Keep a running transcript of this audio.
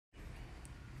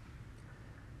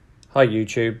Hi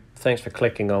YouTube, thanks for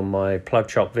clicking on my plug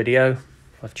chop video.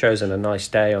 I've chosen a nice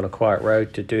day on a quiet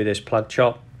road to do this plug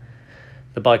chop.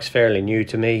 The bike's fairly new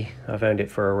to me, I've owned it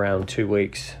for around 2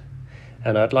 weeks,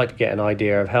 and I'd like to get an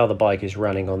idea of how the bike is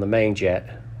running on the main jet,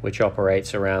 which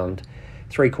operates around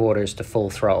 3/4 to full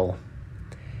throttle.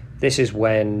 This is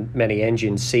when many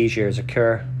engine seizures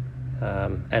occur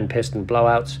and piston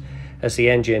blowouts, as the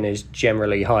engine is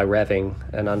generally high revving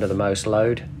and under the most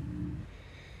load.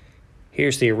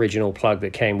 Here's the original plug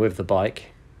that came with the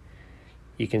bike.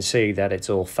 You can see that it's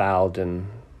all fouled and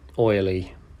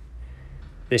oily.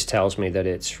 This tells me that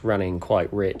it's running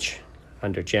quite rich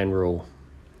under general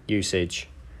usage.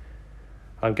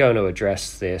 I'm going to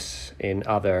address this in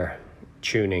other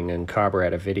tuning and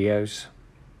carburetor videos.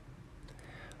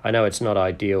 I know it's not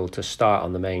ideal to start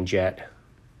on the main jet,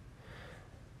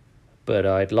 but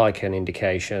I'd like an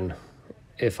indication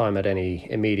if I'm at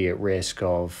any immediate risk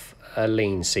of a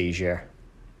lean seizure.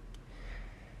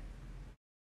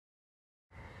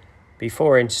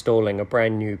 Before installing a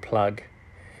brand new plug,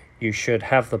 you should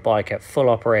have the bike at full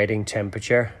operating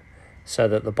temperature so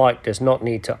that the bike does not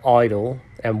need to idle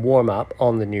and warm up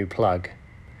on the new plug.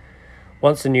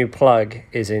 Once the new plug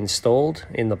is installed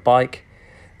in the bike,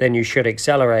 then you should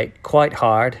accelerate quite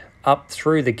hard up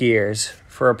through the gears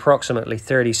for approximately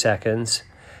 30 seconds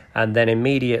and then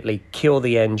immediately kill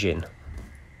the engine.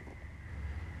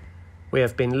 We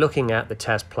have been looking at the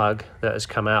test plug that has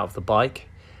come out of the bike.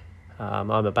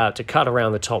 I'm about to cut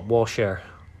around the top washer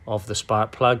of the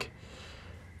spark plug.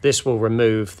 This will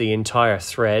remove the entire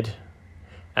thread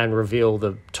and reveal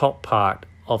the top part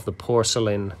of the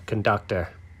porcelain conductor.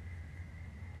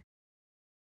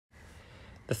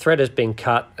 The thread has been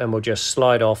cut and will just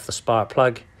slide off the spark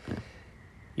plug.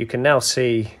 You can now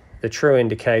see the true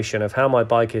indication of how my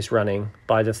bike is running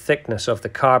by the thickness of the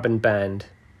carbon band.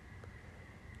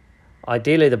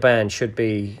 Ideally, the band should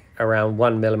be around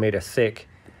 1 millimeter thick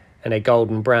and a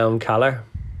golden brown color.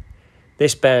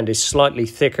 This band is slightly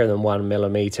thicker than 1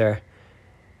 millimeter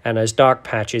and has dark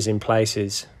patches in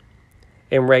places.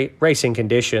 In racing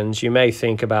conditions, you may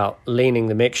think about leaning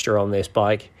the mixture on this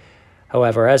bike.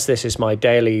 However, as this is my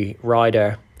daily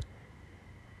rider,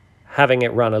 having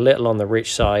it run a little on the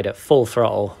rich side at full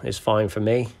throttle is fine for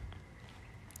me.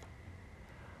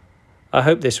 I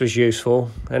hope this was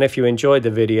useful, and if you enjoyed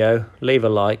the video, leave a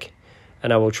like,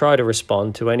 and I will try to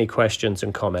respond to any questions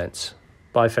and comments.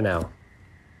 Bye for now.